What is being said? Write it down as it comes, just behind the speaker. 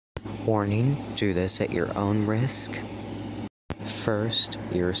Warning, do this at your own risk. First,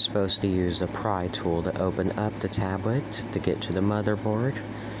 you're supposed to use the pry tool to open up the tablet to get to the motherboard,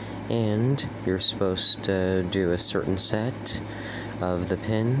 and you're supposed to do a certain set of the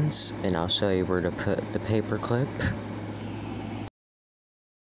pins, and I'll show you where to put the paper clip.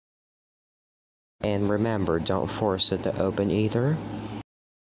 And remember, don't force it to open either.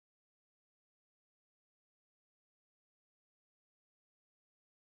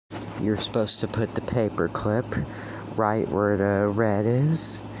 You're supposed to put the paper clip right where the red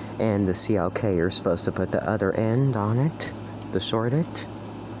is, and the CLK you're supposed to put the other end on it to short it.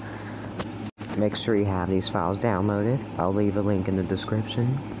 Make sure you have these files downloaded. I'll leave a link in the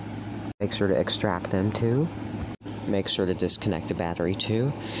description. Make sure to extract them too. Make sure to disconnect the battery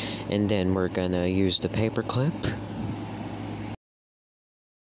too. And then we're gonna use the paper clip.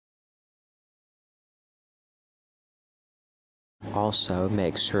 Also,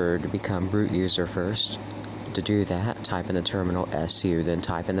 make sure to become root user first. To do that, type in the terminal SU, then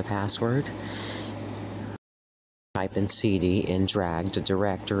type in the password. Type in CD and drag the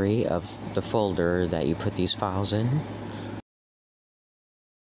directory of the folder that you put these files in.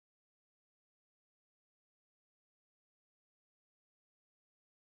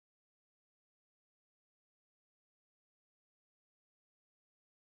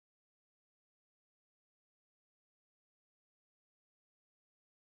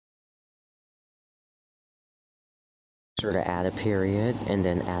 Sure to add a period and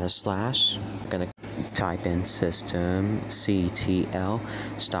then add a slash. I'm gonna type in systemctl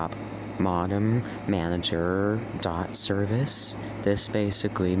stop ModemManager.service. This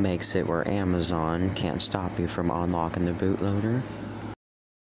basically makes it where Amazon can't stop you from unlocking the bootloader.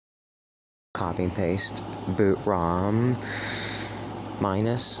 Copy and paste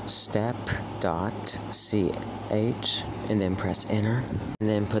bootrom-step.sh and then press enter. And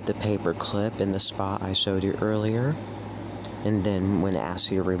then put the paper clip in the spot I showed you earlier. And then when it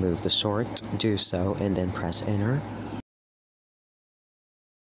asks you to remove the sort, do so and then press enter.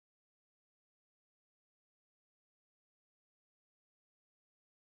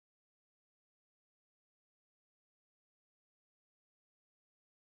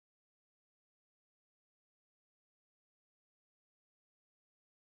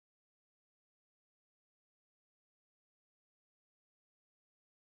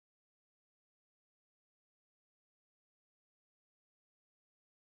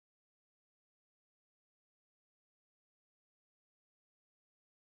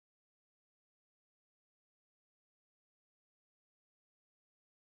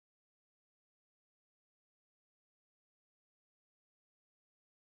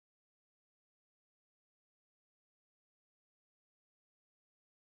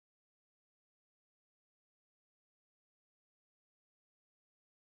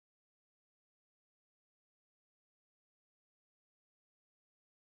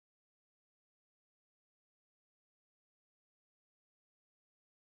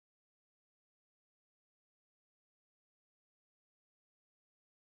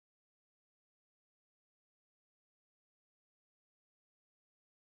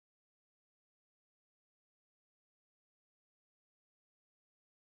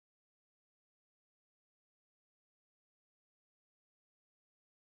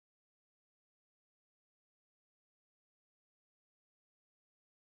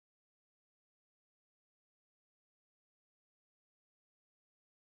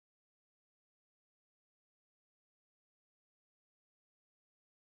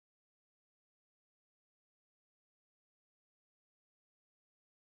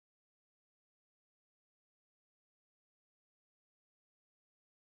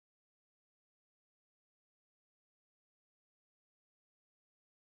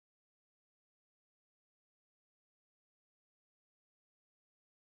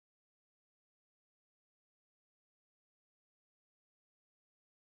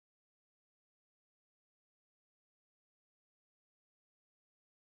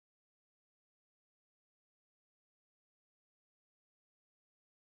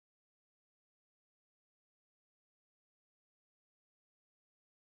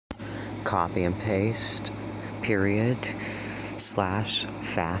 Copy and paste, period, slash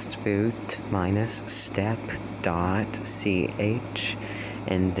fastboot-step.sh,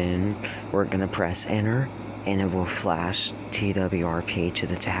 and then we're gonna press enter, and it will flash TWRP to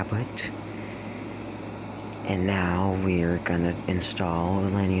the tablet. And now we're gonna install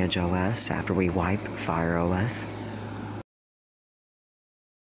Lineage OS after we wipe Fire OS.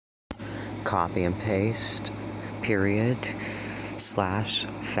 Copy and paste, period, slash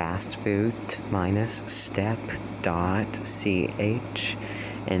fastboot-step.ch,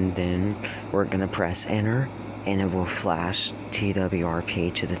 and then we're going to press enter, and it will flash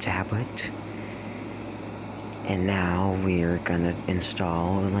TWRP to the tablet. And now we're going to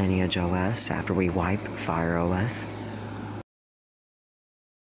install Lineage OS after we wipe Fire OS.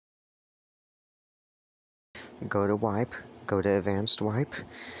 Go to wipe, go to advanced wipe,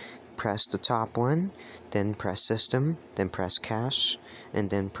 press the top one, then press system, then press cache, and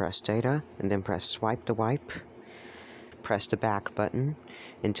then press data, and then press swipe to wipe. Press the back button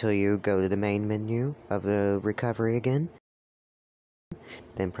until you go to the main menu of the recovery again.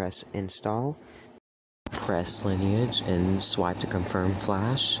 Then press install. Press Lineage and swipe to confirm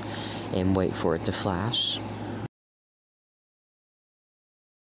flash, and wait for it to flash.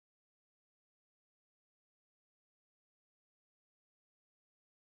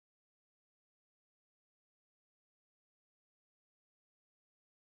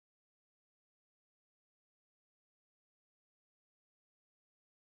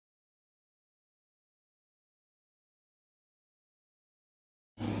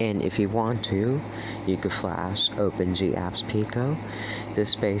 And if you want to, you could flash OpenG Apps Pico.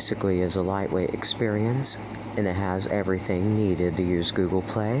 This basically is a lightweight experience, and it has everything needed to use Google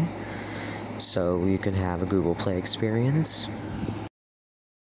Play. So you can have a Google Play experience.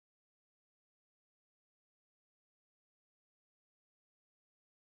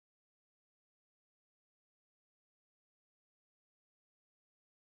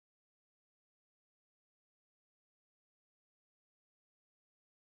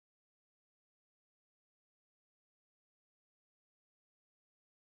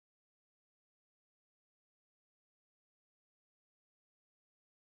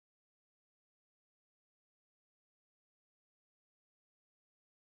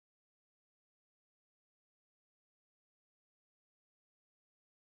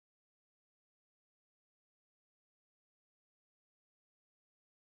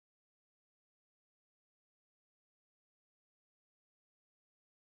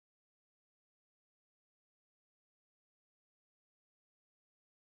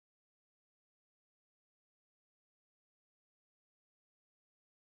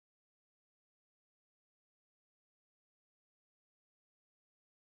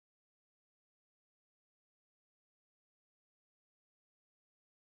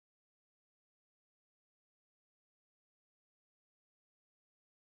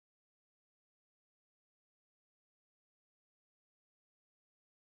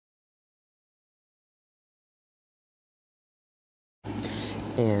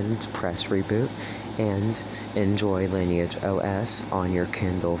 And press reboot, and enjoy Lineage OS on your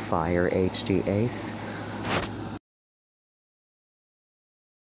Kindle Fire HD 8th.